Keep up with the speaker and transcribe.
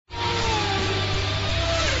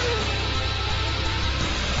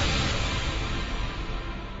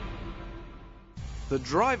The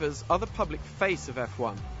drivers are the public face of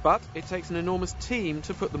F1, but it takes an enormous team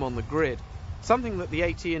to put them on the grid, something that the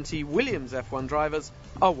AT&T Williams F1 drivers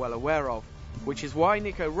are well aware of, which is why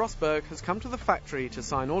Nico Rosberg has come to the factory to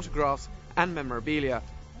sign autographs and memorabilia,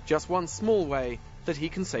 just one small way that he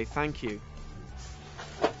can say thank you.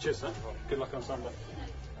 Cheers, sir. Good luck on Sunday.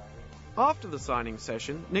 After the signing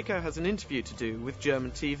session, Nico has an interview to do with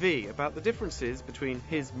German TV about the differences between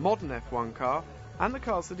his modern F1 car and the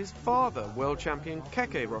cars that his father, world champion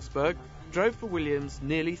Keke Rosberg, drove for Williams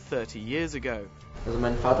nearly 30 years ago. Also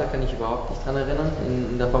meinen Vater kann ich überhaupt nicht dran erinnern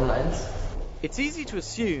in der Formel 1. It's easy to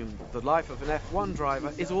assume the life of an F1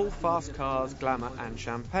 driver is all fast cars, glamour and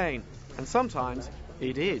champagne, and sometimes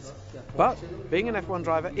it is. But being an F1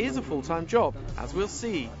 driver is a full-time job, as we'll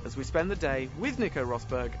see as we spend the day with Nico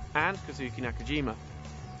Rosberg and Kazuki Nakajima.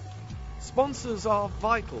 Sponsors are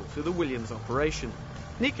vital to the Williams operation.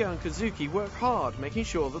 Nico and Kazuki work hard making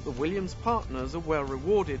sure that the Williams partners are well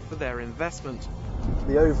rewarded for their investment.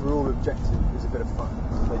 The overall objective is a bit of fun.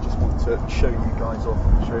 They just want to show you guys off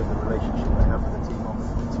and show the relationship they have with the team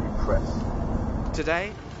off to press.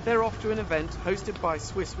 Today, they're off to an event hosted by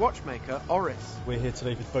Swiss watchmaker Oris. We're here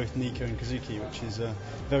today with both Nico and Kazuki, which is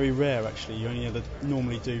very rare actually. You only ever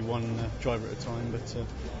normally do one driver at a time, but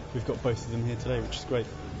we've got both of them here today, which is great.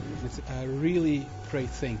 It's a really great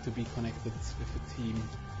thing to be connected with a team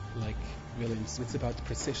like Williams. It's about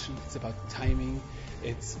precision, it's about timing,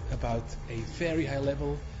 it's about a very high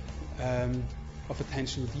level of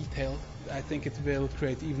attention to detail. I think it will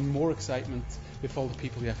create even more excitement with all the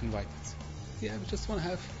people we have invited. Yeah, we just want to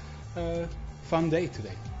have a fun day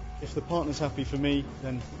today. If the partner's happy for me,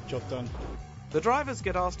 then job done. The drivers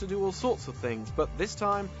get asked to do all sorts of things, but this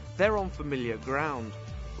time they're on familiar ground,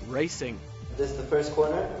 racing. This is the first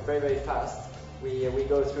corner, very, very fast. We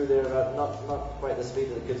go through there about not quite the speed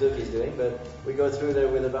that Kazuki's doing, but we go through there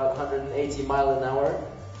with about 180 miles an hour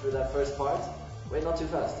through that first part. Wait, not too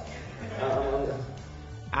fast.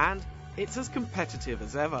 And it's as competitive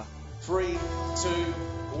as ever. 3, 2,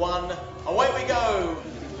 1, away we go!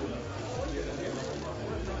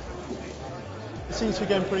 It seems to be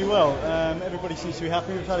going pretty well. Everybody seems to be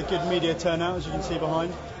happy. We've had a good media turnout, as you can see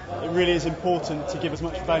behind. It really is important to give as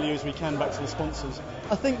much value as we can back to the sponsors.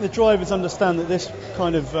 I think the drivers understand that this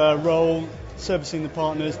kind of role, servicing the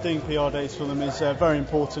partners, doing PR days for them, is very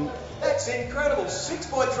important. That's incredible,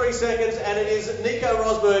 6.3 seconds, and it is Nico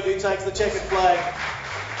Rosberg who takes the checkered flag.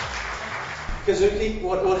 Kazuki,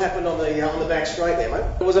 what happened on the back straight there,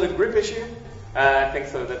 mate? Was it a grip issue? I think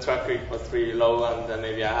so. The track grip was really low, and then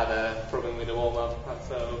maybe I had a problem with the warm-up.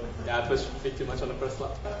 So yeah, I pushed a bit too much on the first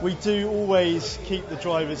lap. We do always keep the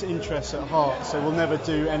drivers' interests at heart, so we'll never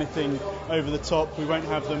do anything over the top. We won't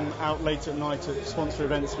have them out late at night at sponsor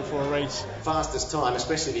events before a race. Fastest time,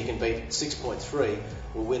 especially if you can beat 6.3,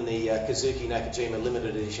 will win the Kazuki Nakajima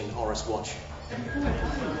limited edition Oris watch.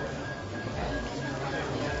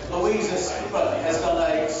 Louisa Skipper has got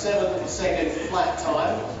a 7-second flat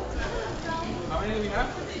time. How many do we have?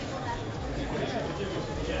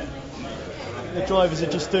 The drivers are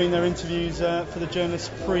just doing their interviews for the journalists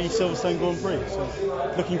pre-Silverstone Grand Prix,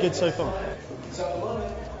 so looking good so far. So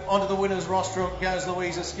onto the winner's rostrum goes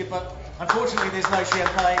Louisa Skipper. Unfortunately, there's no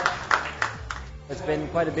champagne. It's been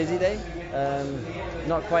quite a busy day.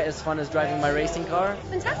 Not quite as fun as driving my racing car.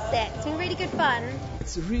 Fantastic, it's been really good fun.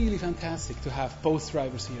 It's really fantastic to have both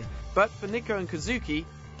drivers here. But for Nico and Kazuki,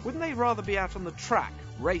 wouldn't they rather be out on the track,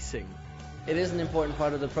 racing? It is an important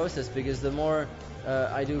part of the process because the more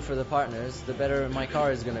I do for the partners, the better my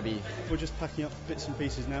car is going to be. We're just packing up bits and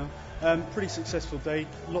pieces now. Pretty successful day,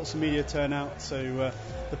 lots of media turnout, so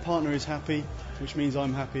the partner is happy, which means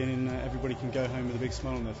I'm happy, and everybody can go home with a big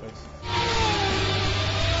smile on their face.